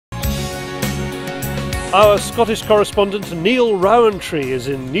Our Scottish correspondent Niall Rowantree is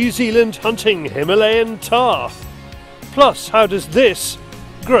in New Zealand hunting Himalayan tahr. Plus, how does this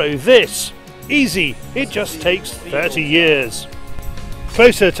grow this? Easy, it just takes 30 years.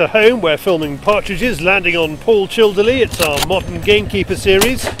 Closer to home, we're filming partridges landing on Paul Childerley. It's our modern Gamekeeper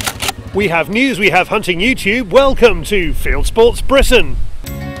series. We have news, we have hunting YouTube. Welcome to Fieldsports Britain.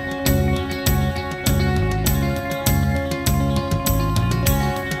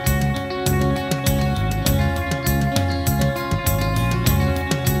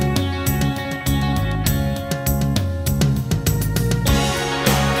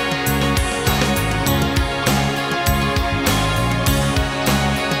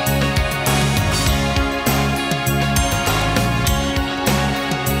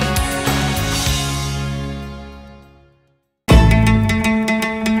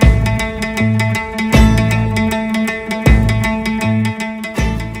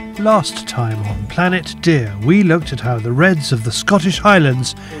 Last time on Planet Deer, we looked at how the reds of the Scottish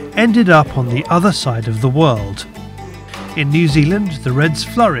Highlands ended up on the other side of the world. In New Zealand, the reds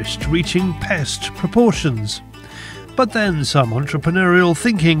flourished, reaching pest proportions. But then some entrepreneurial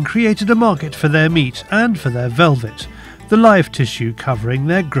thinking created a market for their meat and for their velvet, the live tissue covering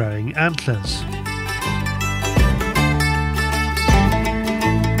their growing antlers.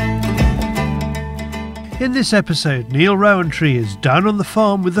 In this episode, Niall Rowantree is down on the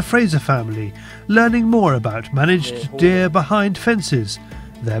farm with the Fraser family, learning more about managed deer behind fences,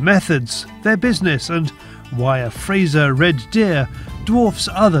 their methods, their business, and why a Fraser red deer dwarfs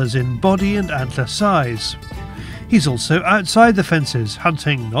others in body and antler size. He's also outside the fences,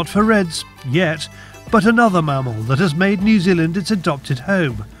 hunting not for reds yet, but another mammal that has made New Zealand its adopted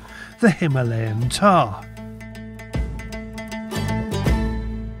home, the Himalayan tahr.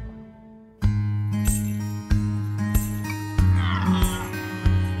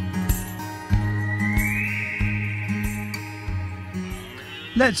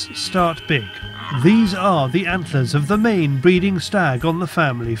 Let's start big. These are the antlers of the main breeding stag on the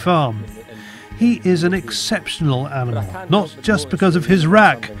family farm. He is an exceptional animal, not just because of his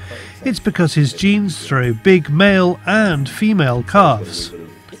rack, it's because his genes throw big male and female calves.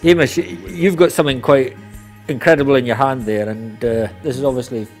 Hamish, you've got something quite incredible in your hand there, and this is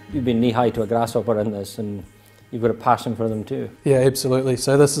obviously, you've been knee-high to a grasshopper in this, and you've got a passion for them too. Yeah, absolutely.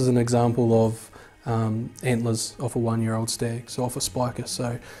 So this is an example of antlers off a 1-year-old stag, so off a spiker.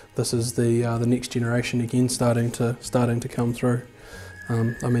 So this is the next generation again starting to come through.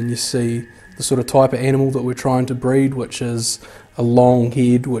 I mean, you see the sort of type of animal that we're trying to breed, which is a long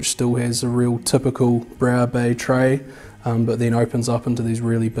head which still has a real typical brow bay tray, but then opens up into these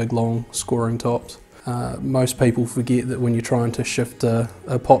really big long scoring tops. Most people forget that when you're trying to shift a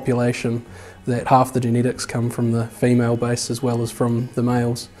population, that half the genetics come from the female base as well as from the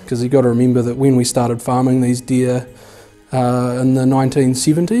males. Because you've got to remember that when we started farming these deer in the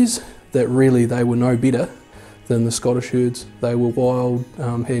 1970s, that really they were no better than the Scottish herds. They were wild,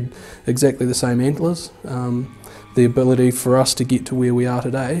 had exactly the same antlers. The ability for us to get to where we are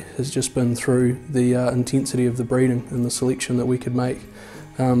today has just been through the intensity of the breeding and the selection that we could make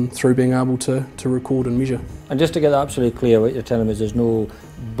through being able to record and measure. And just to get that absolutely clear, what you're telling me is there's no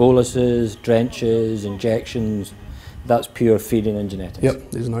boluses, drenches, injections, that's pure feeding and genetics?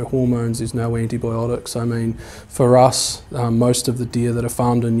 Yep, there's no hormones, there's no antibiotics. I mean, for us, most of the deer that are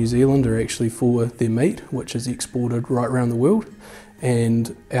farmed in New Zealand are actually for their meat, which is exported right around the world,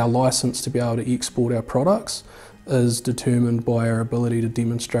 and our licence to be able to export our products is determined by our ability to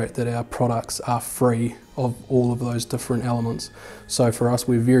demonstrate that our products are free of all of those different elements. So for us,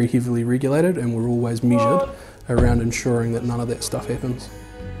 we're very heavily regulated and we're always measured around ensuring that none of that stuff happens.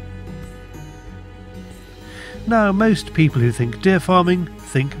 Now, most people who think deer farming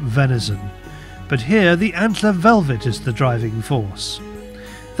think venison, but here the antler velvet is the driving force.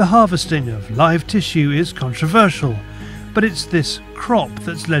 The harvesting of live tissue is controversial, but it's this crop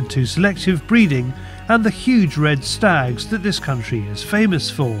that's led to selective breeding and the huge red stags that this country is famous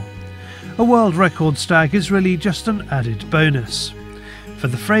for. A world record stag is really just an added bonus. For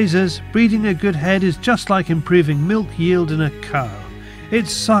the Frasers, breeding a good head is just like improving milk yield in a cow.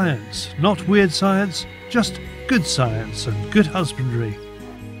 It's science, not weird science, just good science and good husbandry.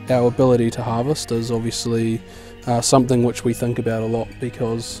 Our ability to harvest is obviously something which we think about a lot,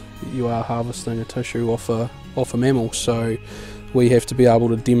 because you are harvesting a tissue off a mammal, so we have to be able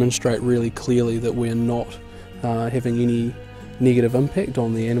to demonstrate really clearly that we're not having any negative impact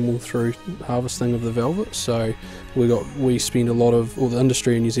on the animal through harvesting of the velvet. So we spend a lot of, or the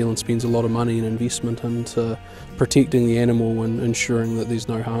industry in New Zealand spends a lot of money and investment into protecting the animal and ensuring that there's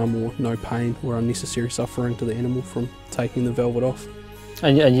no harm or no pain or unnecessary suffering to the animal from taking the velvet off.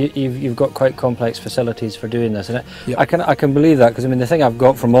 And you've got quite complex facilities for doing this, and Yep. I can believe that, because I mean the thing I've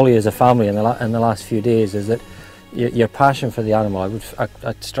got from Ollie as a family in the last few days is that your passion for the animal.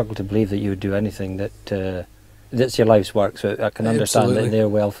 I'd struggle to believe that you would do anything that's your life's work. So I can understand Absolutely. that their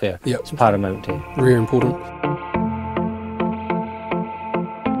welfare Yep. is paramount to you. Very important.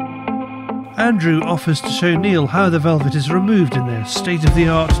 Andrew offers to show Neil how the velvet is removed in their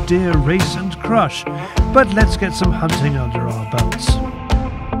state-of-the-art deer race and crush, but let's get some hunting under our belts.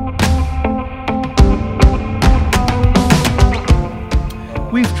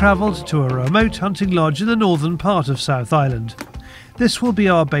 We've travelled to a remote hunting lodge in the northern part of South Island. This will be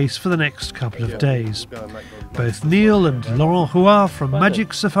our base for the next couple of days. Both Neil and Laurent Houard from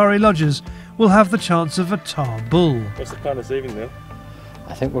Magic Safari Lodges will have the chance of a tahr bull. What's the plan this evening, Neil?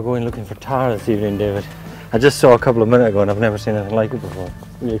 I think we're going looking for tahr this evening, David. I just saw a couple of minutes ago and I've never seen anything like it before.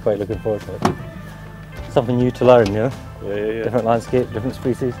 Really quite looking forward to it. Something new to learn, you know? Yeah. Different landscape, different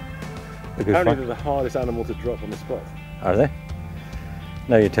species. Apparently they're the hardest animal to drop on the spot. Are they?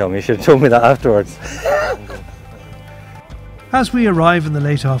 Now you tell me, you should have told me that afterwards. As we arrive in the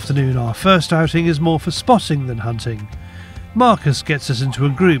late afternoon, our first outing is more for spotting than hunting. Marcus gets us into a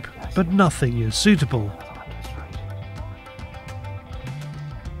group, but nothing is suitable.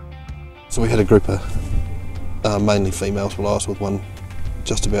 So we had a group of mainly females with us, with one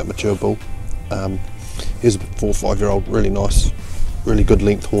just about mature bull. He was a 4 or 5 year old, really nice, really good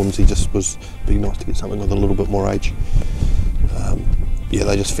length horns. He just was be nice to get something with a little bit more age. Yeah,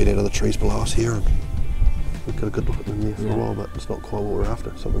 they just fed out of the trees below us here, and we got a good look at them there for a while, but it's not quite what we're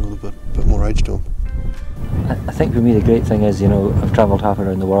after, something with a bit more age to them. I think for me the great thing is, you know, I've travelled half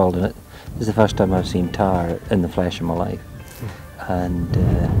around the world and it is the first time I've seen tahr in the flesh in my life. And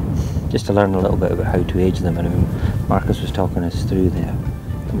just to learn a little bit about how to age them. And I mean, Marcus was talking us through there.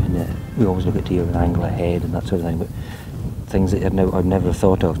 I mean, we always look at deer with angle of head and that sort of thing, but things that I'd never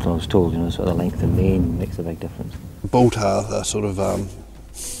thought of until I was told, you know, sort of the length of mane makes a big difference. Bull tahr, they're sort of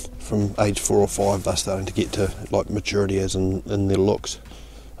from age 4 or 5, they're starting to get to like maturity as in their looks.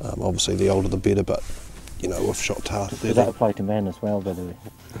 Obviously, the older the better, but you know, we've shot tahr. Does that apply to men as well, by the way?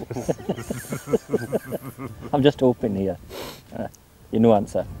 I'm just hoping here. You know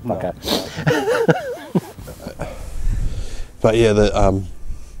answer. No. Okay. But yeah,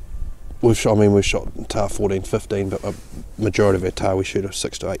 we've shot tahr 14, 15, but a majority of our tahr we shoot a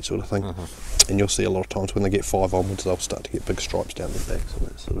 6 to 8 sort of thing. And you'll see a lot of times when they get 5 onwards, they'll start to get big stripes down their back. So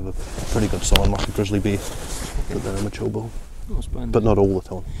that's sort of a pretty good sign, like a grizzly bear, that they're a mature bull. Oh, splendid. But not all the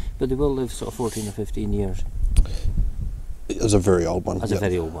time. But they will live sort of 14 or 15 years. It's a very old one. As a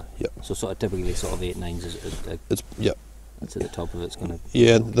very old one. Yep. So sort of typically sort of 8-9s is It's yep. That's at the top of it's going to.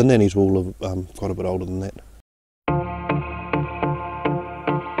 Yeah, the nannies will live quite a bit older than that.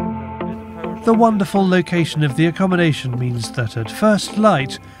 The wonderful location of the accommodation means that at first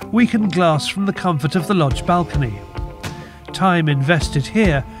light we can glass from the comfort of the lodge balcony. Time invested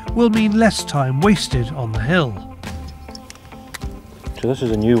here will mean less time wasted on the hill. So this is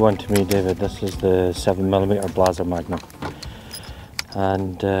a new one to me, David. This is the 7mm Blaser Magnum,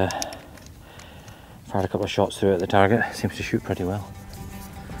 and fired a couple of shots through it at the target. It seems to shoot pretty well,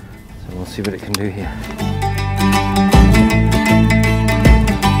 so we'll see what it can do here.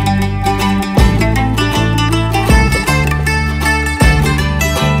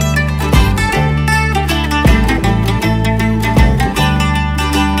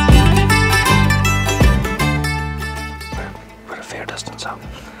 We're a fair distance up,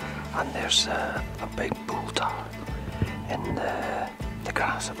 and there's a big bull tahr in the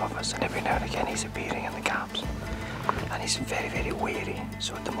grass above us, and every now and again he's appearing in the gaps, and he's very, very wary.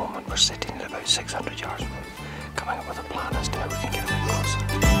 So at the moment we're sitting at about 600 yards from him, coming up with a plan as to how we can get a bit closer.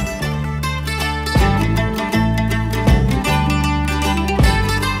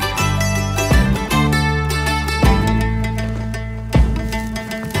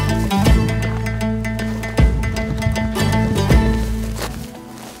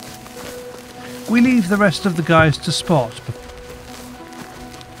 We leave the rest of the guys to spot.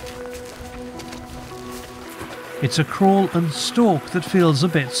 It's a crawl and stalk that feels a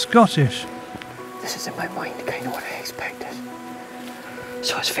bit Scottish. This is in my mind kind of what I expected.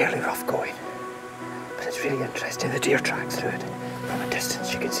 So it's fairly rough going, but it's really interesting. The deer track through it. From a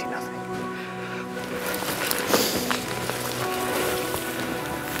distance you can see nothing.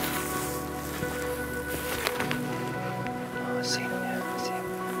 Oh, I see him, yeah, I see him.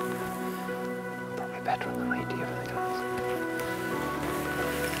 Probably better on the right here for the guys.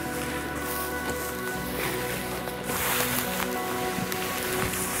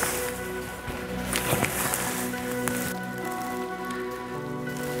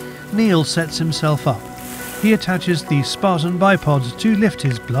 Neil sets himself up. he attaches the Spartan bipod to lift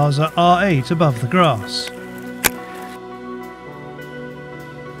his Blaser R8 above the grass.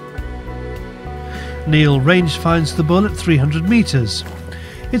 Neil range finds the bull at 300 metres.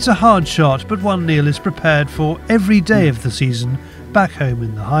 It's a hard shot, but one Neil is prepared for every day of the season back home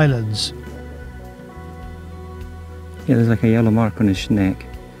in the Highlands. Yeah, there's like a yellow mark on his neck.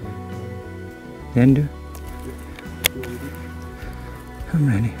 The endo? I'm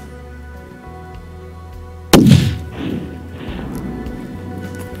ready.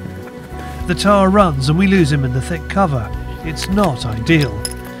 The tahr runs and we lose him in the thick cover. It's not ideal.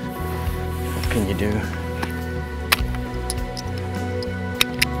 What can you do?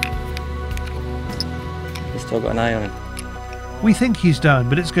 He's still got an eye on him. We think he's down,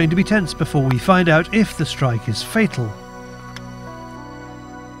 but it's going to be tense before we find out if the strike is fatal.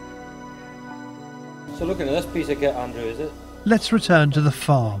 So looking at this piece of kit, Andrew, is it? Let's return to the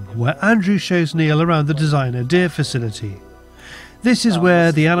farm, where Andrew shows Neil around the designer deer facility. This is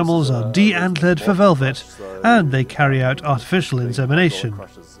where the animals are de-antlered for velvet and they carry out artificial insemination.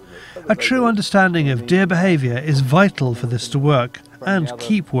 A true understanding of deer behaviour is vital for this to work and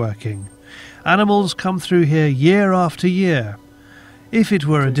keep working. Animals come through here year after year. If it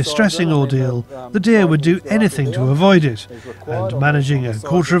were a distressing ordeal, the deer would do anything to avoid it, and managing a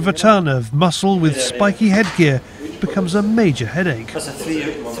quarter of a tonne of muscle with spiky headgear becomes a major headache. That's a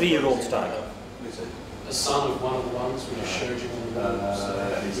three-year-old stag. The son of one of the ones we showed you on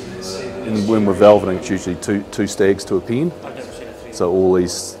the And when we're velveting, it's usually two stags to a pen. I've never seen a three. So all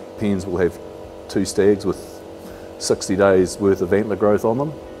these pens will have 2 stags with 60 days worth of antler growth on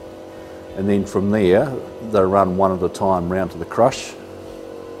them. And then from there, they run one at a time round to the crush.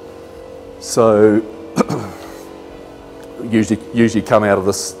 So usually come out of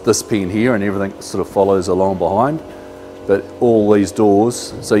this pen here and everything sort of follows along behind. But all these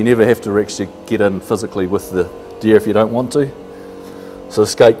doors, so you never have to actually get in physically with the deer if you don't want to. So the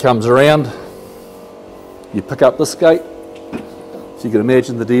skate comes around, you pick up this gate. So you can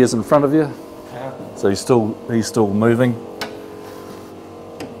imagine the deer's in front of you. So he's still moving.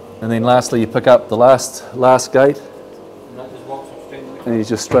 And then lastly you pick up the last gate and he's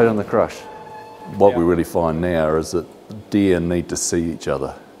just straight on the crush. What we really find now is that deer need to see each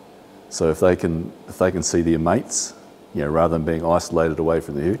other. So if they can see their mates, you know, rather than being isolated away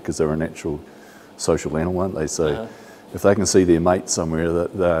from the herd, because they're a natural social animal, aren't they? So if they can see their mate somewhere,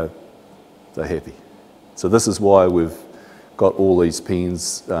 they're happy. So this is why we've got all these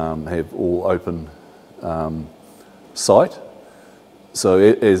pens have all open sight. So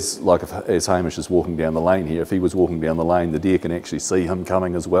as Hamish is walking down the lane here, if he was walking down the lane, the deer can actually see him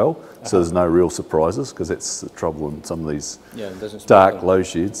coming as well. So there's no real surprises, because that's the trouble in some of these dark low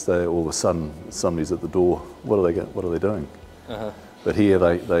sheds. All of a sudden somebody's at the door. What are they doing? But here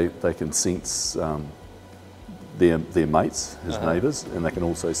they can sense their mates, his neighbours, and they can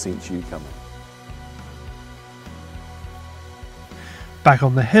also sense you coming. Back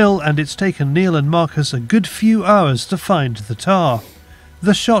on the hill, and it's taken Neil and Marcus a good few hours to find the tahr.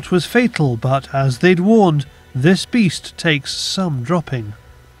 The shot was fatal, but as they'd warned, this beast takes some dropping.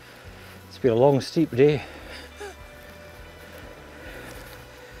 It's been a long, steep day.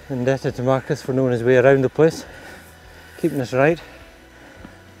 Indebted to Marcus for knowing his way around the place, keeping us right.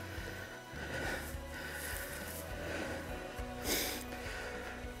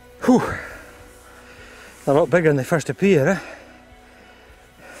 Whew! They're a lot bigger than they first appear, eh?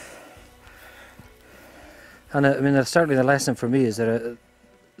 And I mean, certainly the lesson for me is they're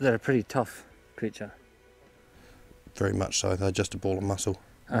a pretty tough creature. Very much so. They're just a ball of muscle.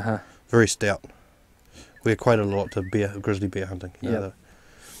 Very stout. We equate it a lot to grizzly bear hunting. You know,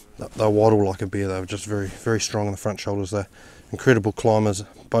 they waddle like a bear. They're just very, very strong in the front shoulders. They're incredible climbers,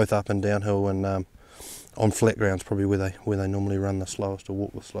 both up and downhill, and on flat grounds probably where they normally run the slowest or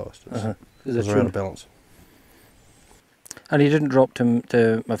walk the slowest. It's out of balance. And he didn't drop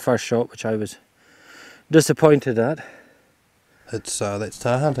to my first shot, which I was disappointed at. It's that's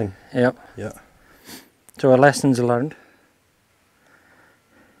tahr hunting. Yep. Yeah. So our lessons learned,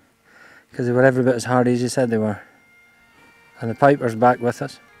 because they were every bit as hard as you said they were. And the piper's back with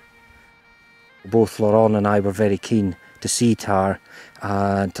us. Both Laurent and I were very keen to see tahr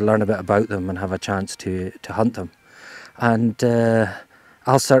and to learn a bit about them and have a chance to hunt them. And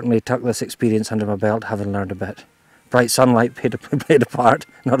I'll certainly tuck this experience under my belt, having learned a bit. Bright sunlight played a part,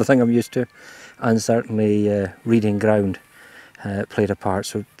 not a thing I'm used to. And certainly reading ground played a part,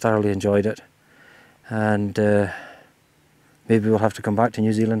 so thoroughly enjoyed it. And maybe we'll have to come back to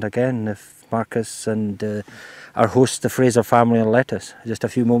New Zealand again if Marcus and our host, the Fraser family, will let us. Just a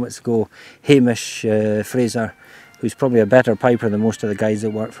few moments ago, Hamish Fraser, who's probably a better piper than most of the guys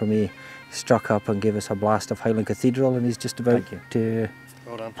that work for me, struck up and gave us a blast of Highland Cathedral, and he's just about to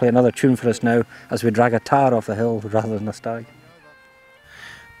play another tune for us now as we drag a tahr off the hill rather than a stag.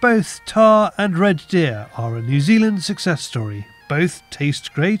 Both tahr and red deer are a New Zealand success story. Both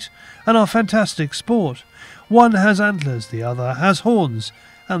taste great and are fantastic sport. One has antlers, the other has horns,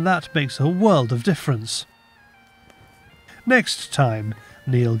 and that makes a world of difference. Next time,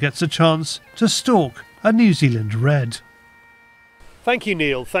 Neil gets a chance to stalk a New Zealand red. Thank you,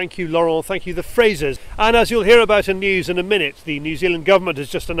 Neil. Thank you, Laurent. Thank you, the Frasers. And as you'll hear about in news in a minute, the New Zealand government has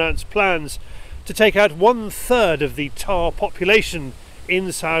just announced plans to take out 1/3 of the tahr population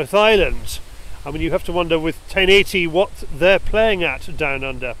in South Island. I mean, you have to wonder with 1080 what they're playing at down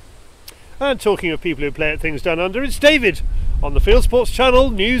under. And talking of people who play at things down under, it's David on the Fieldsports channel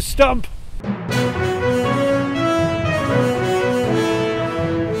News Stump.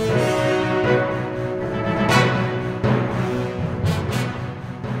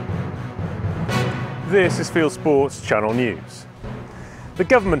 This is Fieldsports Channel News. The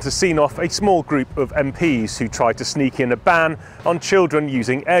government has seen off a small group of MPs who tried to sneak in a ban on children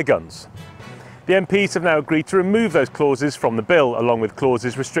using air guns. The MPs have now agreed to remove those clauses from the bill, along with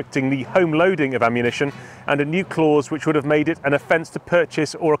clauses restricting the home loading of ammunition and a new clause which would have made it an offence to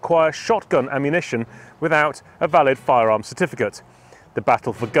purchase or acquire shotgun ammunition without a valid firearms certificate. The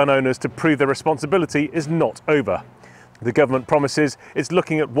battle for gun owners to prove their responsibility is not over. The government promises it's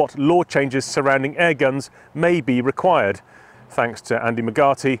looking at what law changes surrounding air guns may be required. Thanks to Andy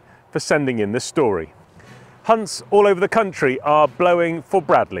McGarty for sending in this story. Hunts all over the country are blowing for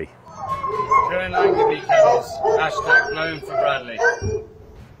Bradley. #blowing for Bradley.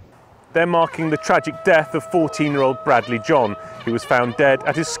 They're marking the tragic death of 14-year-old Bradley John, who was found dead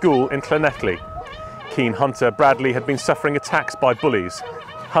at his school in Llanelli. Keen hunter Bradley had been suffering attacks by bullies.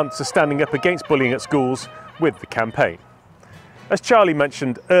 Hunts are standing up against bullying at schools with the campaign. As Charlie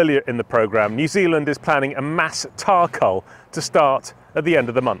mentioned earlier in the programme, New Zealand is planning a mass tahr cull to start at the end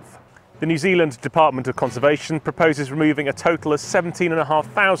of the month. The New Zealand Department of Conservation proposes removing a total of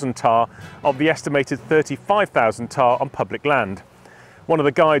 17,500 tahr of the estimated 35,000 tahr on public land. One of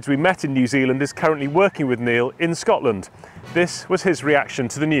the guides we met in New Zealand is currently working with Neil in Scotland. This was his reaction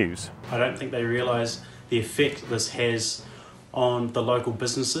to the news. I don't think they realise the effect this has on the local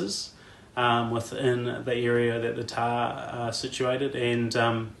businesses within the area that the tahr are situated, and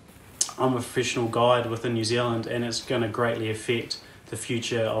I'm a professional guide within New Zealand, and it's going to greatly affect the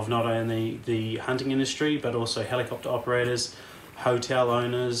future of not only the hunting industry but also helicopter operators, hotel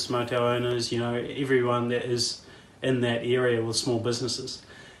owners, motel owners, you know, everyone that is in that area with small businesses.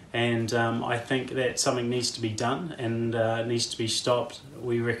 And I think that something needs to be done and needs to be stopped.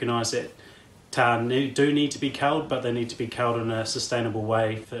 We recognise that tahr do need to be culled, but they need to be culled in a sustainable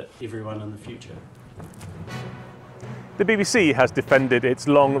way for everyone in the future. The BBC has defended its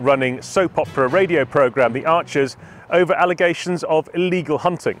long-running soap opera radio programme The Archers over allegations of illegal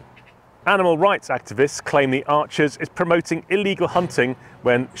hunting. Animal rights activists claim The Archers is promoting illegal hunting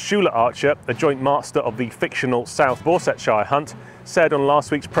when Shula Archer, a joint master of the fictional South Dorsetshire hunt, said on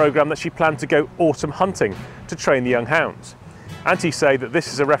last week's programme that she planned to go autumn hunting to train the young hounds. Anti say that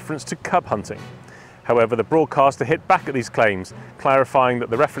this is a reference to cub hunting. However, the broadcaster hit back at these claims, clarifying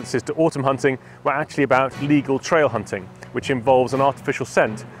that the references to autumn hunting were actually about legal trail hunting, which involves an artificial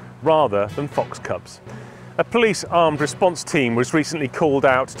scent rather than fox cubs. A police armed response team was recently called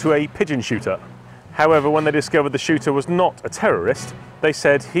out to a pigeon shooter. However, when they discovered the shooter was not a terrorist, they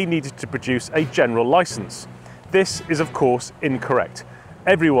said he needed to produce a general licence. This is of course incorrect.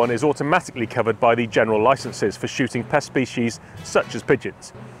 Everyone is automatically covered by the general licences for shooting pest species such as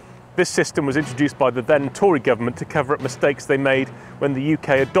pigeons. This system was introduced by the then Tory government to cover up mistakes they made when the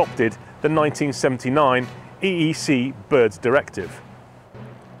UK adopted the 1979 EEC Birds Directive.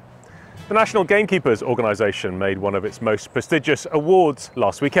 The National Gamekeepers organisation made one of its most prestigious awards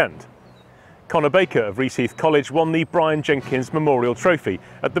last weekend. Connor Baker of Reaseheath College won the Brian Jenkins Memorial Trophy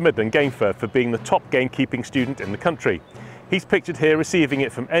at the Midland Game Fair for being the top gamekeeping student in the country. He's pictured here receiving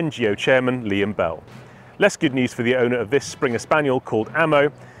it from NGO chairman Liam Bell. Less good news for the owner of this Springer Spaniel called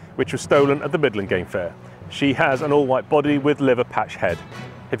Ammo, which was stolen at the Midland Game Fair. She has an all-white body with liver patch head.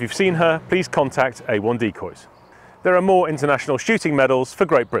 If you've seen her, please contact A1 Decoys. There are more international shooting medals for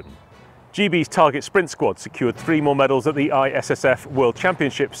Great Britain. GB's Target Sprint Squad secured 3 more medals at the ISSF World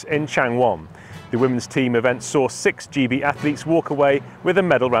Championships in Changwon. The women's team event saw 6 GB athletes walk away with a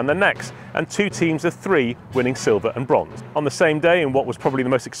medal round their necks, and 2 teams of 3 winning silver and bronze. On the same day, in what was probably the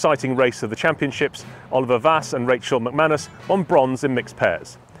most exciting race of the championships, Oliver Vass and Rachel McManus won bronze in mixed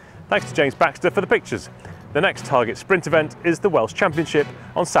pairs. Thanks to James Baxter for the pictures. The next Target Sprint event is the Welsh Championship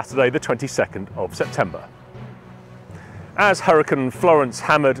on Saturday the 22nd of September. As Hurricane Florence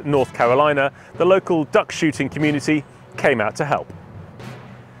hammered North Carolina, the local duck shooting community came out to help.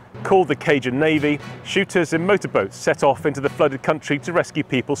 Called the Cajun Navy, shooters in motorboats set off into the flooded country to rescue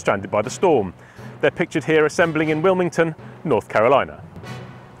people stranded by the storm. They're pictured here assembling in Wilmington, North Carolina.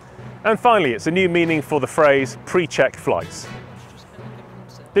 And finally, it's a new meaning for the phrase pre-check flights.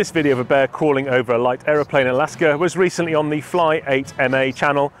 This video of a bear crawling over a light aeroplane in Alaska was recently on the Fly 8MA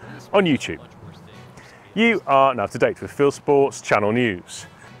channel on YouTube. You are now up to date with Fieldsports Channel News.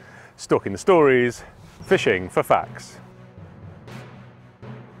 Stalking the stories, fishing for facts.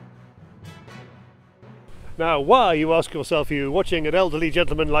 Now, why, you ask yourself, are you watching an elderly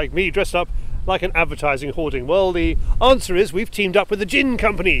gentleman like me dressed up like an advertising hoarding? Well, the answer is we've teamed up with the gin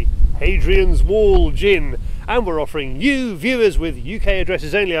company, Hadrian's Wall Gin, and we're offering you, viewers with UK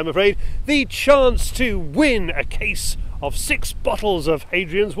addresses only, I'm afraid, the chance to win a case of 6 bottles of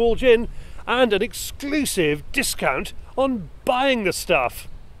Hadrian's Wall Gin and an exclusive discount on buying the stuff.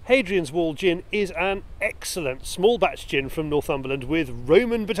 Hadrian's Wall Gin is an excellent small batch gin from Northumberland with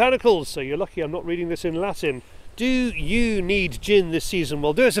Roman botanicals, so you're lucky I'm not reading this in Latin. Do you need gin this season?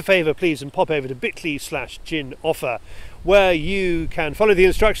 Well, do us a favour please and pop over to bit.ly/gin offer, where you can follow the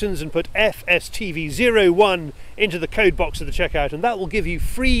instructions and put FSTV01 into the code box of the checkout, and that will give you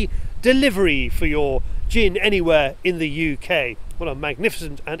free delivery for your gin anywhere in the UK. What a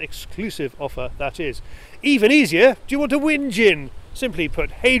magnificent and exclusive offer that is. Even easier, do you want to win gin? Simply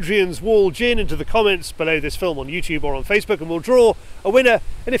put Hadrian's Wall Gin into the comments below this film on YouTube or on Facebook, and we'll draw a winner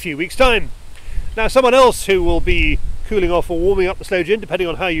in a few weeks' time. Now, someone else who will be cooling off or warming up the slow gin, depending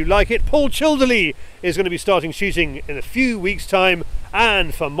on how you like it, Paul Childerley, is going to be starting shooting in a few weeks' time,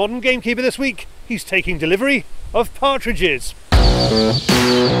 and for Modern Gamekeeper this week, he's taking delivery of partridges.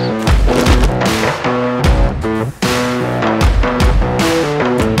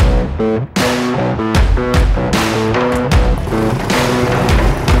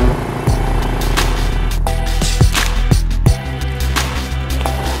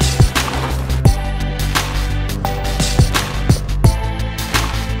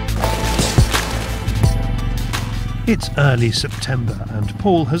 It's early September and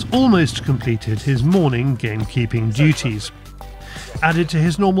Paul has almost completed his morning gamekeeping duties. Added to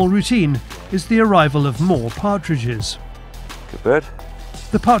his normal routine is the arrival of more partridges. Good bird.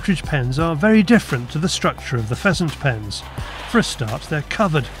 The partridge pens are very different to the structure of the pheasant pens. For a start, they're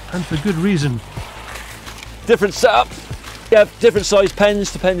covered, and for good reason. Different setup. You have different size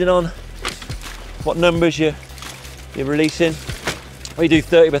pens depending on what numbers you're releasing. We do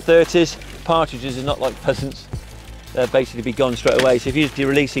 30 by 30s. Partridges are not like pheasants. They'll basically be gone straight away. So if you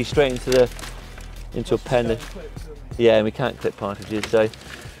release these straight into a pen, yeah, and we can't clip partridges, so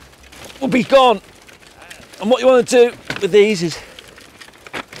we'll be gone. And what you want to do with these is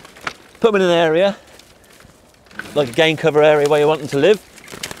put them in an area, like a game cover area where you want them to live.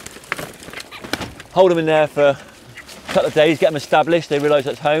 Hold them in there for a couple of days, get them established, they realise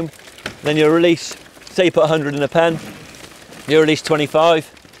that's home. Then you'll release, say you put 100 in a pen, you release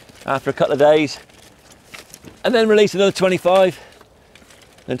 25 after a couple of days, and then release another 25,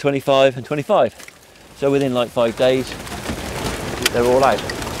 then 25 and 25. So within like 5 days, they're all out.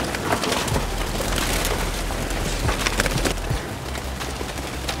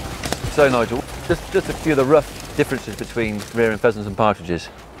 So Nigel, just a few of the rough differences between rearing pheasants and partridges.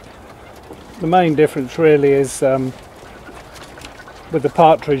 The main difference really is with the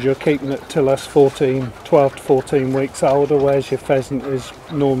partridge you're keeping it till us 12 to 14 weeks older, whereas your pheasant is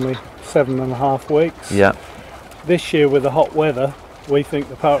normally 7.5 weeks. Yeah. This year with the hot weather, we think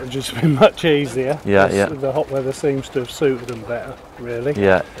the partridges have been much easier. Yeah, yeah. The hot weather seems to have suited them better, really.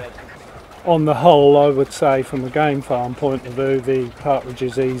 Yeah. On the whole, I would say from a game farm point of view, the partridge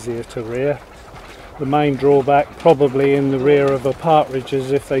is easier to rear. The main drawback probably in the rear of a partridge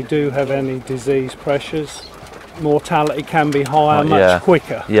is if they do have any disease pressures, mortality can be higher much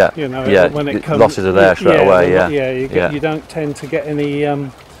quicker. Yeah, you know, yeah. when it comes, losses are there straight away. Yeah, yeah. You don't tend to get any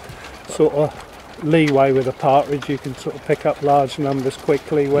sort of leeway with a partridge. You can sort of pick up large numbers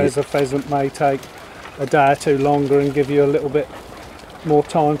quickly, whereas a pheasant may take a day or two longer and give you a little bit more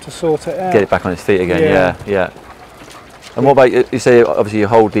time to sort it out. Get it back on its feet again. Yeah. And what about, you say obviously you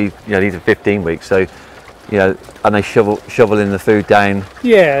hold these, these are 15 weeks, so and they shoveling the food down.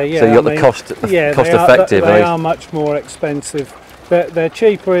 Yeah. So you got the cost effective. They are much more expensive. They're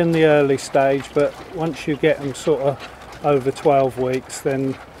cheaper in the early stage, but once you get them sort of over 12 weeks,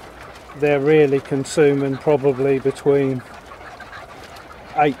 then they're really consuming probably between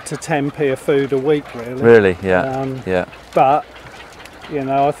 8 to 10p of food a week, really. Really, yeah. But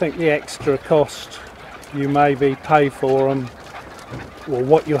I think the extra cost you maybe pay for them well,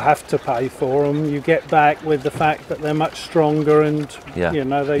 what you have to pay for them, you get back with the fact that they're much stronger and you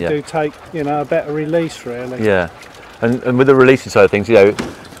know, they do take, you know, a better release really. Yeah, and with the releasing side of things, you know,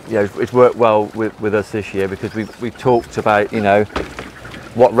 it's worked well with us this year because we've talked about, you know,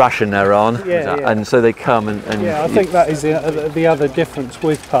 what ration they're on, and so they come and I think that is the other difference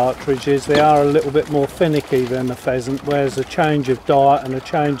with partridges. They are a little bit more finicky than a pheasant, whereas a change of diet and a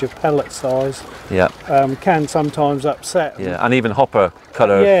change of pellet size can sometimes upset them. and even hopper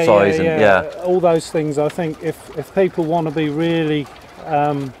cutter size and all those things. I think if people want to be really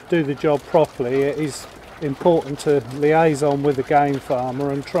do the job properly, it is important to liaison with the game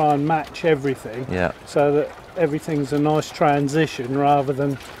farmer and try and match everything so that everything's a nice transition rather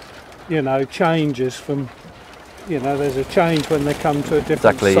than, you know, changes from, you know, there's a change when they come to a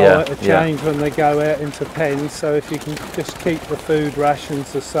different site, a change when they go out into pens. So if you can just keep the food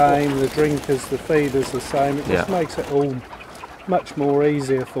rations the same, the drinkers, the feeders the same, it just makes it all much more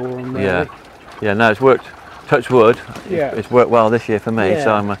easier for them really. No, it's worked. Touch wood, it's worked well this year for me,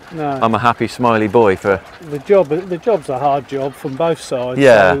 so I'm a happy, smiley boy for the job. The job's a hard job from both sides.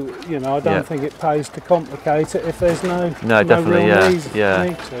 So, you know, I don't think it pays to complicate it if there's no definitely, real need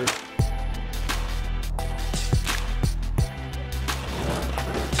to.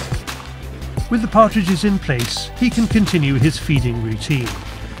 With the partridges in place, he can continue his feeding routine.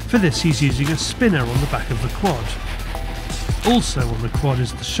 For this, he's using a spinner on the back of the quad. Also on the quad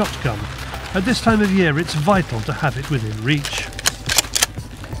is the shotgun. At this time of year, it's vital to have it within reach.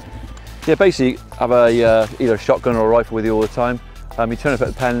 Yeah, basically have a either a shotgun or a rifle with you all the time. You turn up at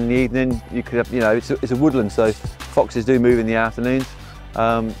the pen in the evening. You could have, you know, it's a woodland, so foxes do move in the afternoons.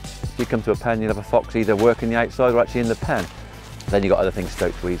 If you come to a pen, you'll have a fox either working the outside or actually in the pen. Then you've got other things,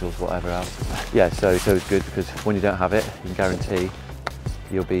 stoats, weasels, whatever else. Yeah, so it's good because when you don't have it, you can guarantee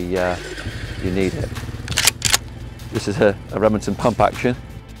you'll be you need it. This is a Remington pump action,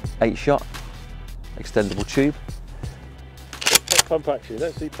 8-shot. Extendable tube. Pump action. You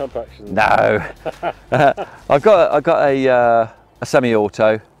don't see pump action. No. I've got a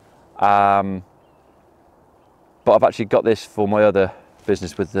semi-auto, but I've actually got this for my other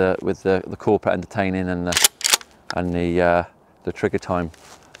business with the corporate entertaining and the trigger time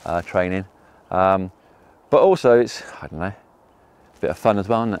training. But also it's, I don't know, a bit of fun as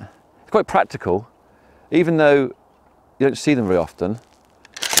well, isn't it? It's quite practical, even though you don't see them very often.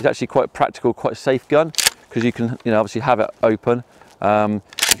 It's actually quite practical, quite a safe gun because you can, you know, obviously have it open. You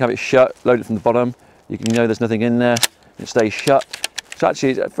can have it shut, load it from the bottom. You know there's nothing in there. It stays shut. So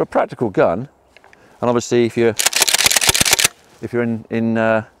actually, for a practical gun, and obviously if you're in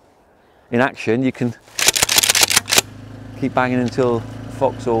action, you can keep banging until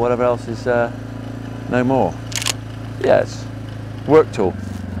fox or whatever else is no more. Yeah, it's a work tool.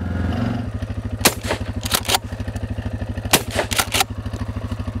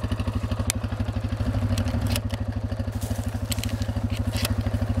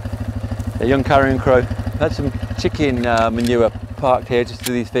 A young carrion crow. Had some chicken manure parked here just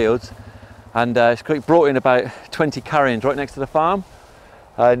through these fields, and it's brought in about 20 carrions right next to the farm,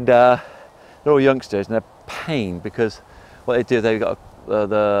 and they're all youngsters and they're pain because what they do, they've got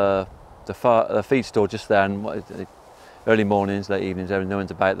the feed store just there, and early mornings, late evenings, no one's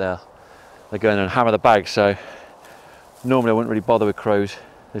about there. They go in there and hammer the bag. So normally I wouldn't really bother with crows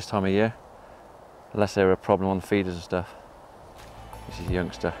this time of year unless they were a problem on the feeders and stuff. This is a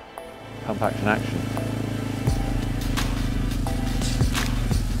youngster. Pump action action.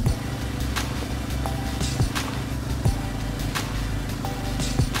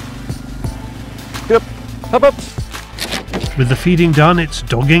 Yep, up. With the feeding done, it's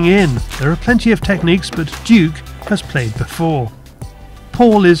dogging in. There are plenty of techniques, but Duke has played before.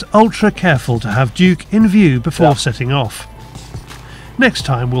 Paul is ultra careful to have Duke in view before setting off. Next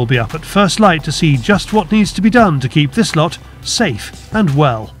time we'll be up at first light to see just what needs to be done to keep this lot safe and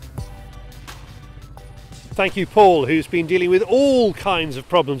well. Thank you, Paul, who's been dealing with all kinds of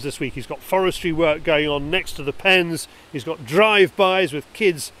problems this week. He's got forestry work going on next to the pens. He's got drive-bys with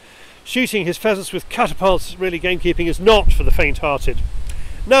kids shooting his pheasants with catapults. Really, gamekeeping is not for the faint-hearted.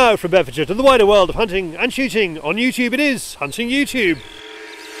 Now from Bedfordshire to the wider world of hunting and shooting. On YouTube it is Hunting YouTube.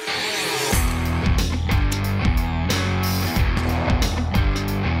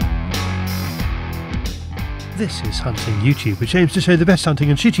 This is Hunting YouTube, which aims to show the best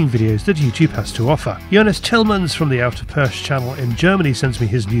hunting and shooting videos that YouTube has to offer. Jonas Tillmans from the Outer Perche channel in Germany sends me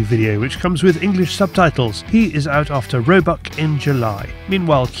his new video, which comes with English subtitles. He is out after roebuck in July.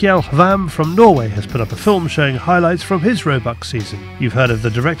 Meanwhile, Kjell Hvam from Norway has put up a film showing highlights from his roebuck season. You've heard of the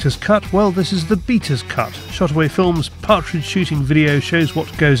director's cut? Well, this is the beater's cut. Shotaway Films' partridge shooting video shows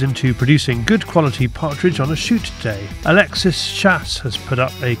what goes into producing good quality partridge on a shoot day. Alexis Chasse has put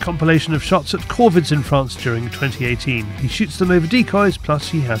up a compilation of shots at corvids in France during 2018. He shoots them over decoys, plus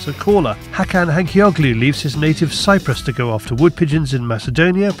he has a caller. Hakan Hankioglu leaves his native Cyprus to go after wood pigeons in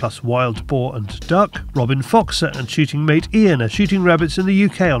Macedonia, plus wild boar and duck. Robin Foxer and shooting mate Ian are shooting rabbits in the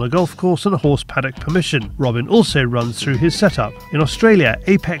UK on a golf course and a horse paddock permission. Robin also runs through his setup. In Australia,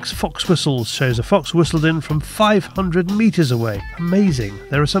 Apex Fox Whistles shows a fox whistled in from 500 metres away. Amazing.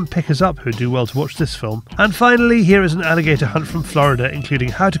 There are some pickers up who do well to watch this film. And finally, here is an alligator hunt from Florida, including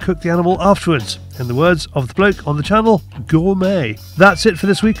how to cook the animal afterwards. In the words of the bloke on the channel, gourmet. That's it for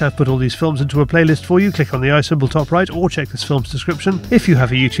this week. I've put all these films into a playlist for you. Click on the I symbol top right or check this film's description. If you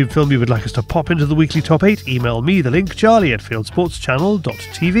have a YouTube film you would like us to pop into the weekly top 8, email me the link,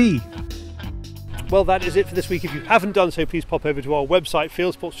 charlie@fieldsportschannel.tv. Well, that is it for this week. If you haven't done so, please pop over to our website,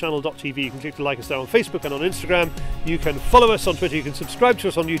 fieldsportschannel.tv. You can click to like us there on Facebook and on Instagram. You can follow us on Twitter. You can subscribe to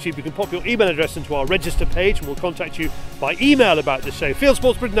us on YouTube. You can pop your email address into our register page and we'll contact you by email about this show.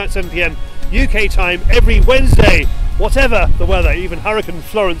 Fieldsports Britain at 7 PM UK time every Wednesday, whatever the weather, even Hurricane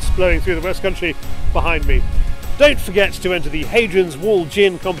Florence blowing through the West Country behind me. Don't forget to enter the Hadrian's Wall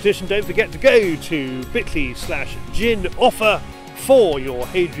Gin competition. Don't forget to go to bit.ly/gin offer for your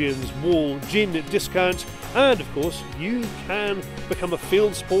Hadrian's Wall Gin discount, and of course you can become a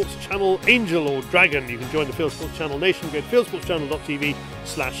Field Sports Channel angel or dragon. You can join the Field Sports Channel Nation. Go to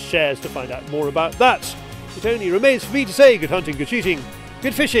fieldsportschannel.tv/shares to find out more about that. It only remains for me to say good hunting, good shooting,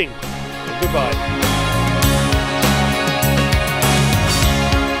 good fishing, and goodbye.